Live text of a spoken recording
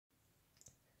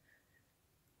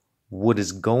What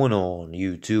is going on,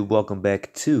 YouTube? Welcome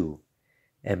back to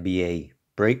NBA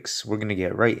Breaks. We're going to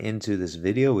get right into this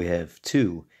video. We have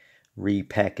two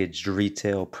repackaged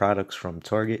retail products from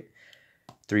Target,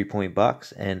 3-point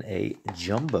box and a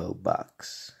jumbo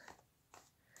box.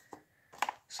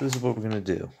 So this is what we're going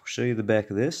to do. I'll show you the back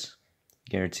of this.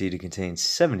 Guaranteed to contain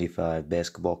 75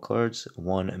 basketball cards,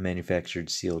 one manufactured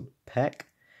sealed pack.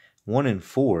 1 in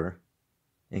 4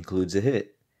 includes a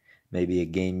hit. Maybe a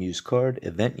game used card,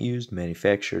 event used,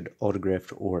 manufactured,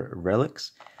 autographed, or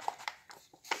relics.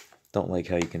 Don't like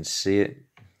how you can see it.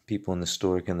 People in the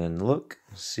store can then look,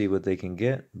 see what they can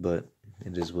get, but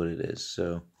it is what it is.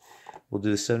 So we'll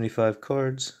do the 75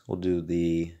 cards, we'll do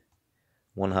the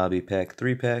one hobby pack,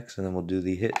 3 packs, and then we'll do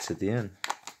the hits at the end.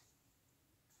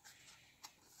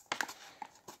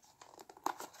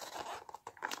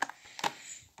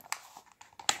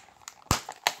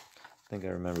 I think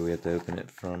I remember we have to open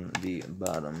it from the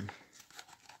bottom.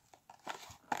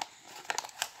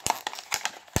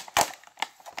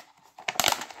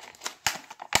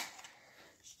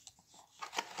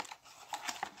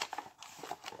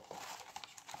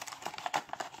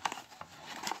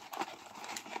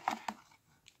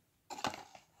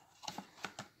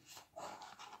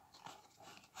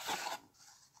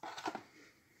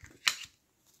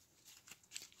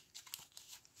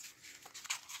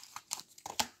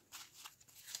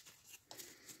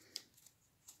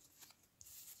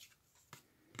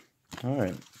 All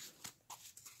right,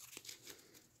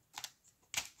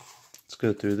 let's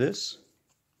go through this.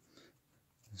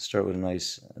 Start with a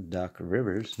nice Doc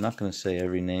Rivers. Not going to say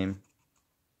every name,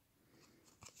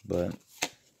 but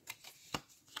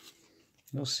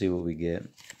you'll see what we get.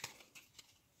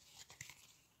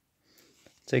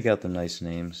 Take out the nice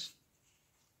names.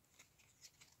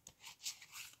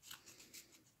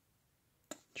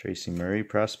 Tracy Murray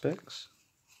prospects.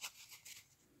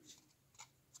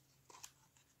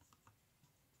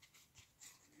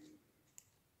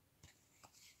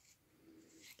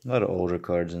 A lot of older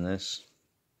cards in this.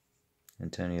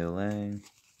 Antonio Lang.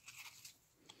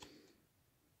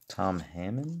 Tom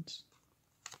Hammonds.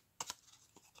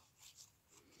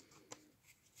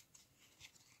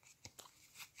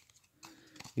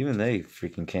 Even they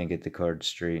freaking can't get the card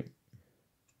straight.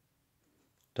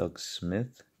 Doug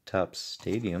Smith. Top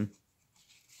Stadium.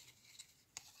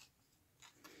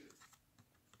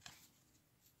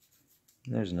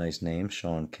 There's a nice name.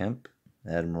 Sean Kemp.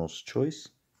 Admiral's Choice.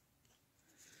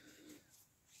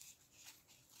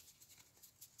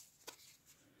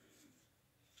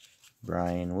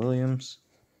 Brian Williams.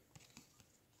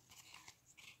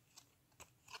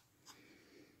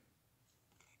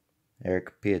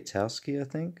 Eric Piatowski, I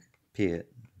think.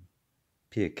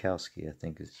 Piakowski, I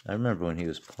think is. I remember when he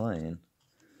was playing.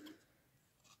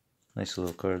 Nice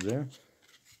little card there.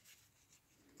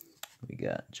 We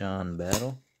got John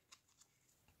Battle.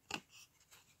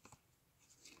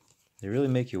 They really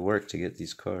make you work to get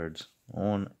these cards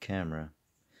on camera.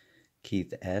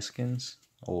 Keith Askins,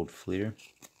 Old Fleer.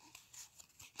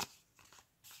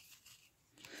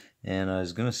 And I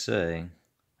was going to say,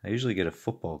 I usually get a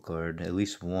football card, at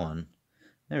least one.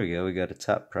 There we go, we got a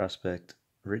top prospect,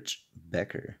 Rich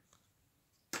Becker.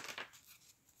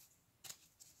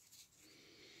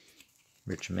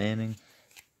 Rich Manning.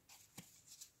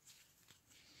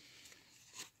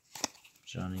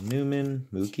 Johnny Newman,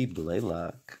 Mookie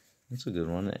Blaylock. That's a good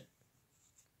one.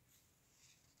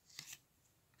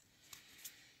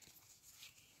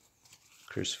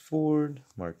 Chris Ford,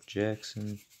 Mark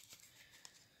Jackson.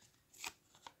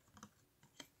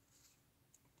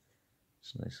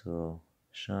 Nice little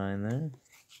shine there.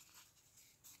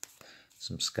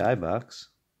 Some Skybox.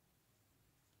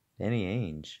 Danny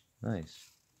Ainge. Nice.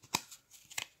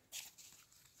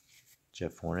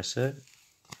 Jeff Hornacek.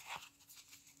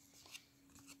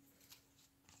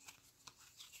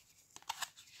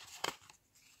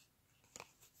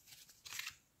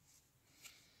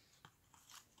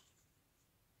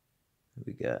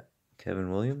 We got Kevin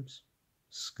Williams.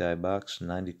 Skybox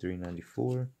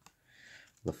 93-94.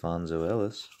 LaFonso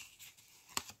Ellis.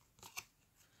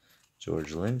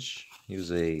 George Lynch. He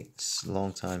was a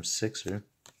long-time Sixer.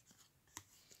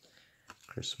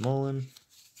 Chris Mullin.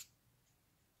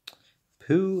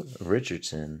 Pooh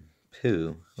Richardson.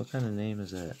 Pooh. What kind of name is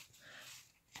that?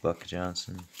 Buck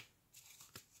Johnson.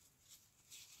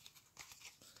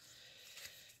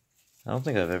 I don't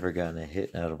think I've ever gotten a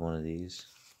hit out of one of these.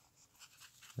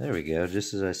 There we go.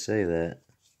 Just as I say that.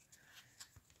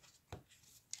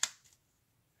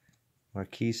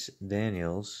 Marquise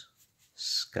Daniels,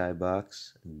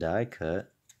 Skybox die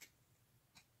cut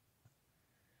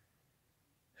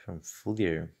from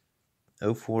Fleer,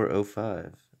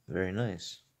 04-05. Very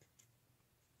nice.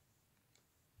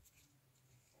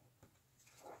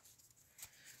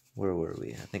 Where were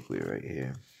we? I think we were right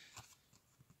here.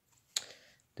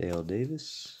 Dale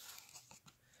Davis.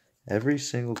 Every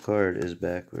single card is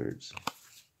backwards.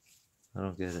 I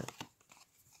don't get it.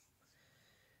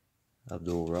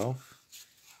 Abdul Rauf.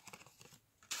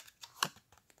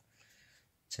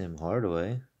 Tim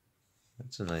Hardaway.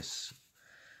 That's a nice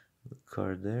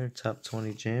card there. Top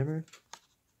 20 jammer.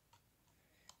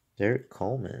 Derek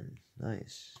Coleman.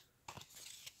 Nice.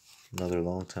 Another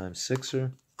longtime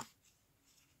Sixer.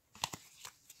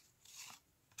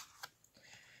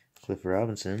 Cliff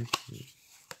Robinson.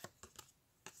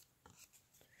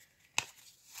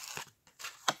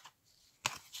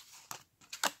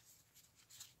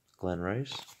 Glenn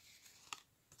Rice.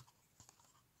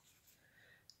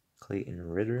 Clayton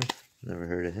Ritter. Never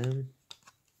heard of him.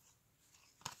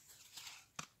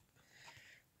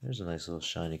 There's a nice little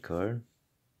shiny card.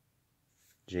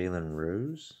 Jalen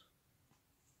Rose.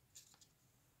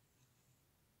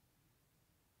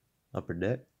 Upper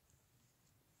Deck.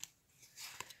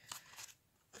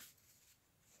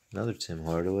 Another Tim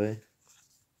Hardaway.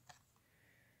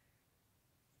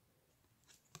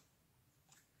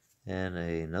 And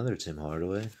another Tim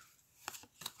Hardaway.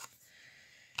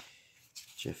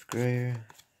 Jeff Grayer.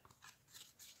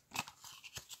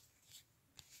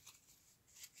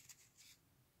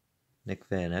 Nick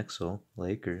Van Exel,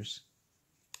 Lakers.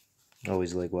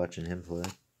 Always like watching him play.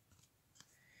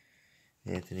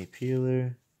 Anthony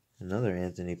Peeler. Another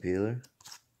Anthony Peeler.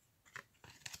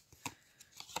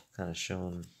 Kind of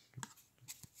showing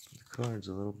the cards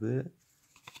a little bit.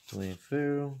 Dwayne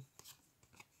Farrell.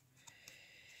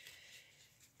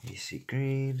 AC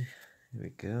Green. Here we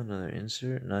go. Another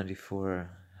insert. 94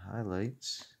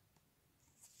 highlights.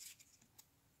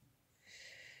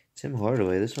 Tim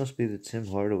Hardaway. This must be the Tim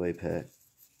Hardaway pack.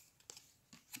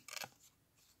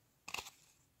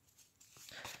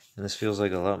 And this feels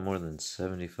like a lot more than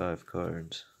 75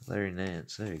 cards. Larry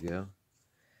Nance. There you go.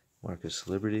 Marcus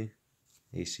Liberty.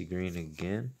 AC Green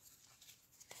again.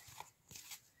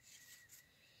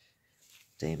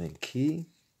 Damon Key.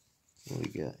 What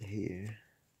we got here?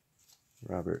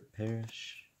 Robert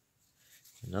Parrish.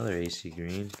 Another AC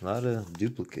Green. A lot of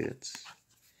duplicates.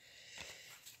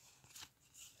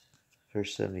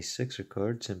 First 76er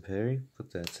card, Tim Perry.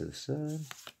 Put that to the side.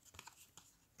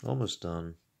 Almost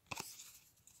done.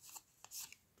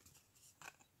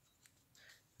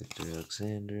 Victor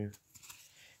Alexander.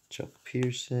 Chuck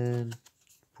Pearson.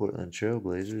 Portland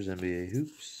Trailblazers, NBA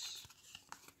Hoops.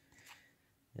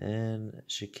 And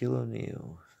Shaquille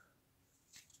O'Neal.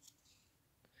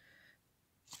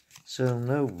 So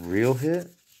no real hit,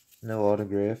 no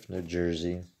autograph, no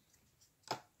jersey.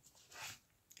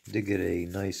 Did get a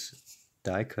nice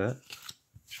die cut.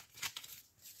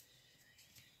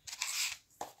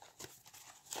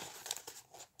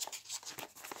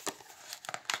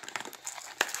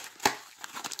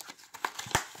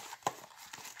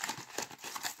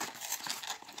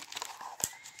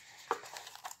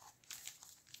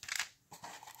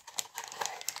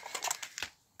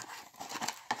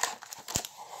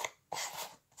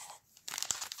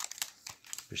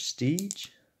 Prestige,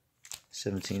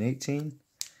 17-18,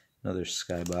 another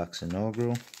Skybox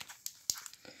inaugural.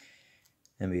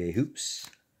 NBA Hoops,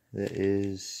 that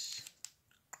is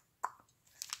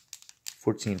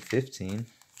 14-15,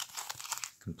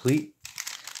 complete.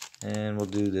 And we'll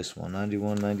do this one,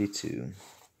 91-92, and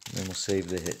then we'll save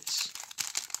the hits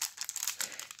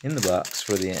in the box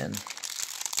for the end.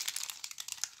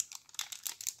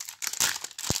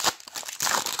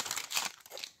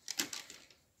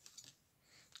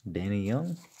 Danny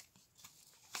Young.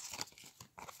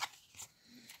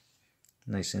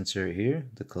 Nice insert here.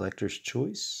 The collector's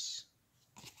choice.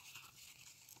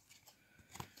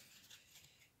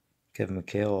 Kevin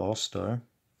McHale, All-Star.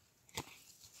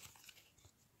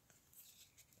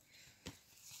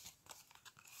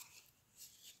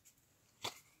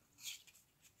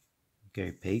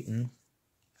 Gary Payton.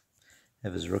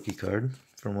 Have his rookie card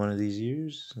from one of these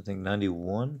years. I think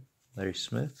 91. Larry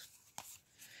Smith.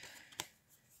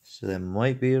 So that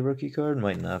might be a rookie card,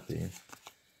 might not be.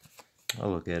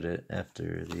 I'll look at it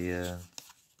after the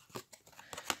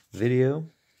video.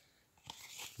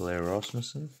 Blair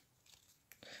Rasmussen,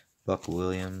 Buck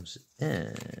Williams,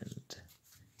 and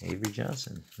Avery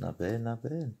Johnson. Not bad, not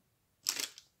bad.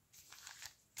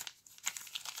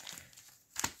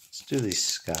 Let's do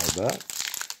these Skybox.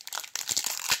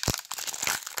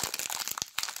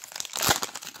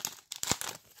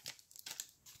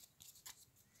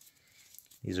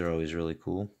 These are always really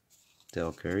cool.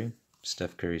 Del Curry,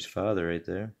 Steph Curry's father right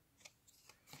there.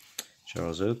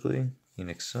 Charles Oakley,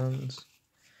 Phoenix Suns.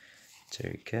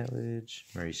 Terry Catledge,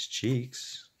 Maurice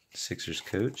Cheeks, Sixers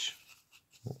coach.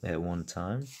 at one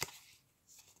time.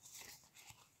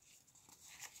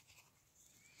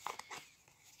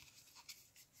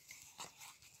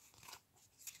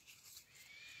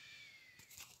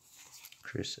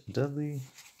 Chris Dudley,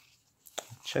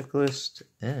 checklist,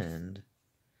 and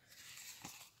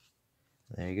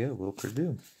there you go, Will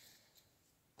Perdue.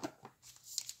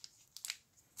 Let's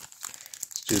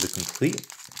do the complete.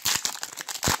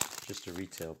 Just a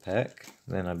retail pack.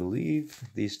 Then I believe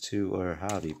these two are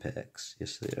hobby packs.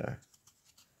 Yes, they are.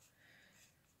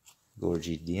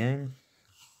 Gorgie Dieng,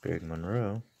 Greg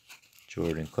Monroe,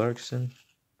 Jordan Clarkson,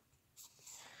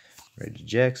 Reggie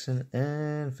Jackson,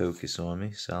 and focus on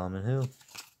me, Solomon Hill.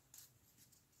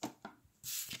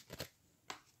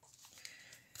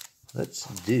 Let's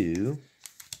do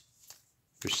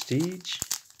Prestige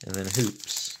and then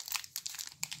Hoops.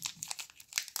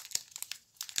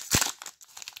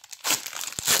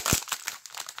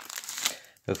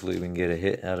 Hopefully we can get a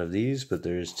hit out of these, but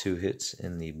there's 2 hits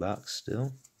in the box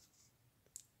still.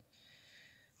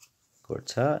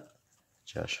 Gortat,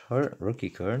 Josh Hart, rookie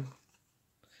card.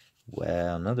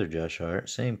 Wow, another Josh Hart.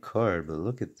 Same card, but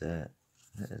look at that.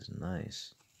 That is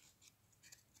nice.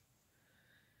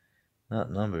 Not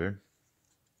numbered.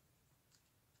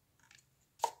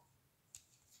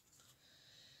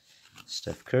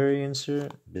 Steph Curry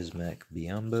insert. Bismack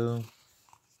Biyombo.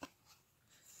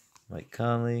 Mike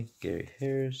Conley, Gary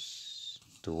Harris,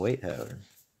 Dwight Howard.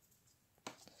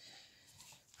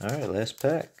 Alright, last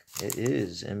pack. It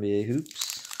is NBA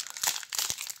Hoops.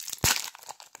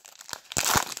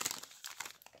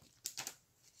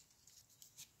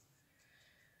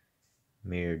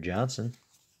 Amir Johnson.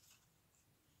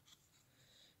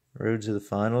 Road to the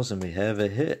finals, and we have a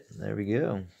hit. There we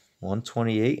go.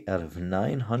 128 out of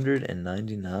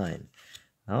 999.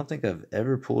 I don't think I've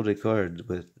ever pulled a card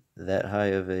with that high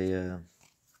of a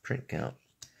print count.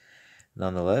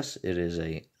 Nonetheless, it is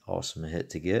a awesome hit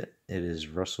to get. It is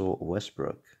Russell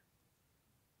Westbrook.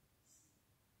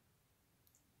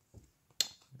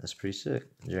 That's pretty sick.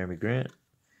 Jeremy Grant,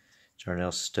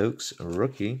 Jarnell Stokes, a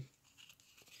rookie.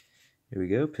 Here we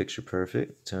go, picture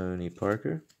perfect. Tony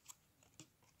Parker.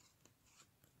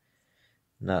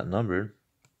 Not numbered.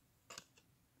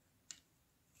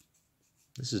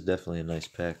 This is definitely a nice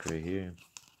pack right here.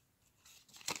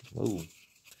 Whoa.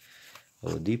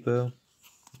 Oladipo,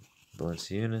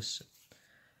 Valanciunas,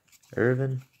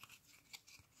 Irvin,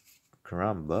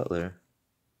 Karam Butler.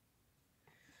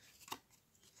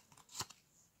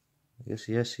 I guess,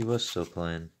 yes, he was still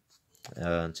playing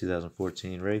in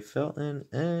 2014. Ray Felton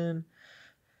and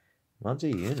Monte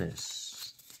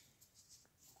Eunice.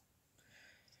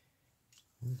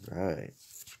 Alright.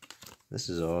 This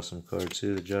is an awesome card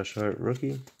too, the Josh Hart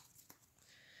rookie.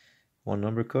 1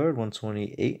 number card,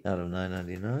 128 out of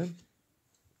 999.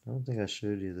 I don't think I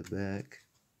showed you the back.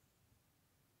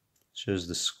 Shows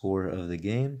the score of the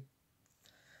game.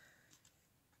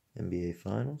 NBA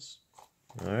Finals.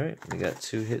 Alright, we got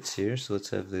 2 hits here, so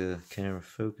let's have the camera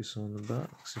focus on the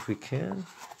box if we can.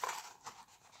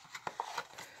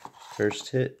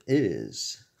 First hit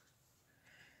is,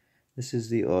 this is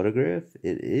the autograph.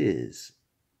 It is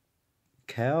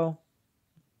Cal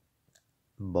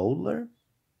Bowler.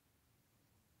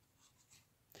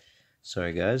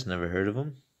 Sorry guys, never heard of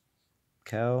him.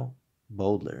 Cal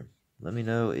Bowler. Let me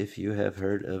know if you have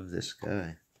heard of this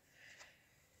guy.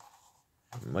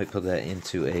 Might put that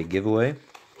into a giveaway.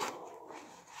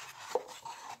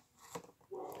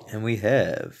 And we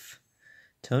have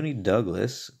Tony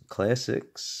Douglas,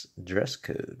 Classics Dress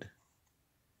Code.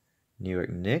 New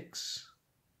York Knicks.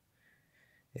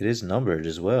 It is numbered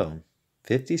as well.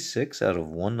 56 out of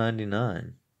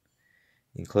 199.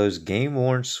 Enclosed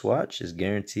game-worn swatch is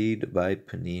guaranteed by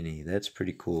Panini. That's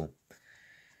pretty cool.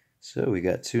 So we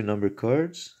got 2 numbered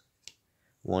cards,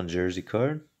 1 jersey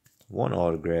card, 1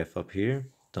 autograph up here.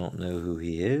 Don't know who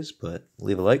he is, but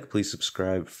leave a like. Please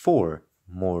subscribe for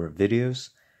more videos.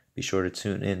 Be sure to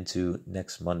tune in to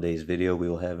next Monday's video. We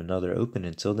will have another open.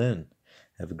 Until then,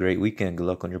 have a great weekend. Good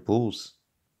luck on your pulls.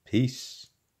 Peace.